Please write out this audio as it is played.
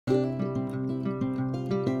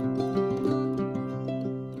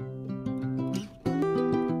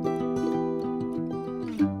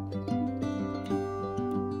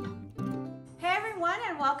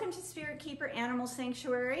Welcome to Spirit Keeper Animal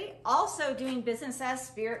Sanctuary, also doing business as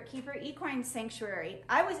Spirit Keeper Equine Sanctuary.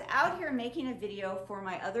 I was out here making a video for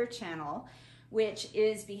my other channel, which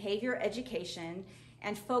is behavior education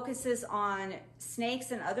and focuses on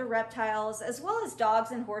snakes and other reptiles, as well as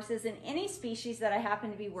dogs and horses and any species that I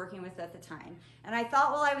happen to be working with at the time. And I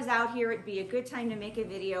thought while I was out here, it'd be a good time to make a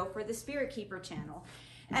video for the Spirit Keeper channel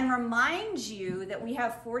and remind you that we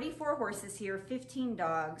have 44 horses here, 15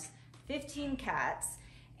 dogs, 15 cats,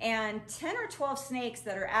 and 10 or 12 snakes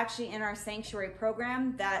that are actually in our sanctuary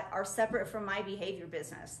program that are separate from my behavior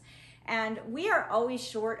business. And we are always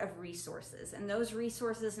short of resources, and those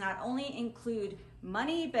resources not only include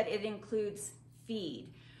money, but it includes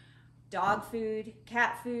feed, dog food,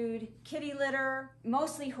 cat food, kitty litter,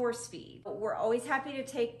 mostly horse feed. We're always happy to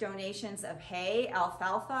take donations of hay,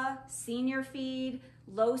 alfalfa, senior feed,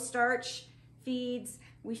 low starch feeds.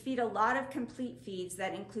 We feed a lot of complete feeds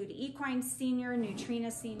that include Equine Senior,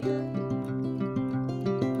 Nutrena Senior.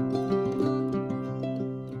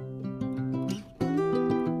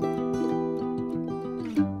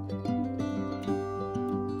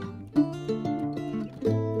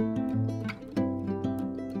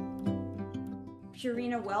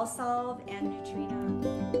 Purina WellSolve and Nutrena.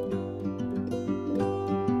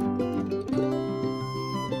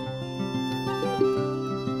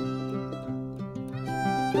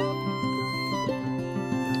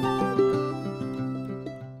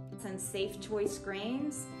 Safe Choice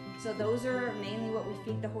grains. So those are mainly what we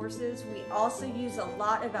feed the horses. We also use a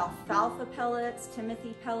lot of alfalfa pellets,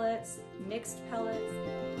 Timothy pellets, mixed pellets.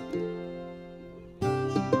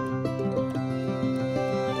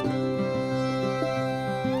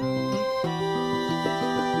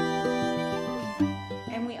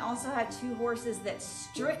 And we also have 2 horses that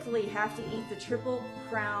strictly have to eat the Triple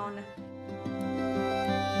Crown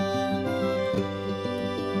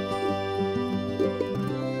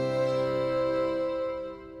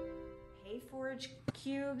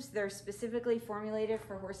cubes. They're specifically formulated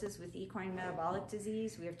for horses with equine metabolic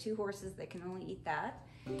disease. We have 2 horses that can only eat that.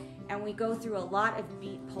 And we go through a lot of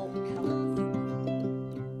beet pulp pellets.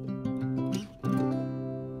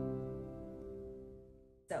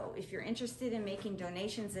 So if you're interested in making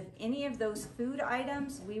donations of any of those food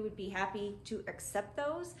items, we would be happy to accept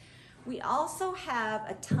those. We also have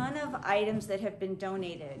a ton of items that have been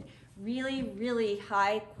donated. Really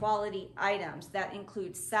high quality items that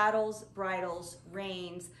include saddles, bridles,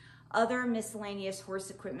 reins, other miscellaneous horse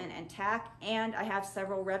equipment and tack, and I have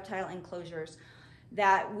several reptile enclosures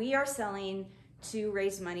that we are selling to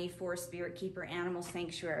raise money for Spirit Keeper Animal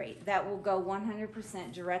Sanctuary. That will go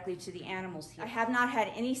 100% directly to the animals here. I have not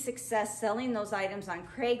had any success selling those items on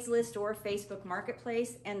Craigslist or Facebook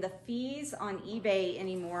Marketplace, and the fees on eBay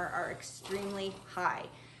anymore are extremely high.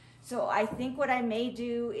 So I think what I may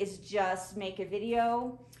do is just make a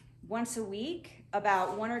video once a week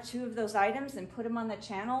about 1 or 2 of those items and put them on the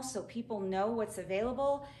channel so people know what's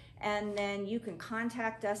available, and then you can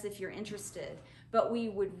contact us if you're interested. But we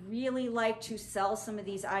would really like to sell some of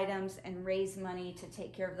these items and raise money to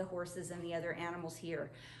take care of the horses and the other animals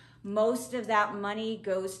here. Most of that money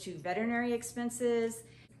goes to veterinary expenses,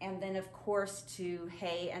 and then of course to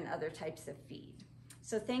hay and other types of feed.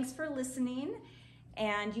 So thanks for listening.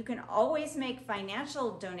 And you can always make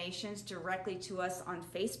financial donations directly to us on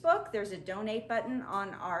Facebook. There's a donate button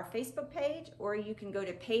on our Facebook page, or you can go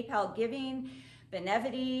to PayPal Giving,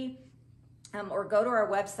 Benevity, or go to our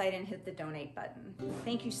website and hit the donate button.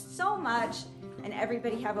 Thank you so much, and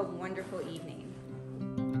everybody have a wonderful evening.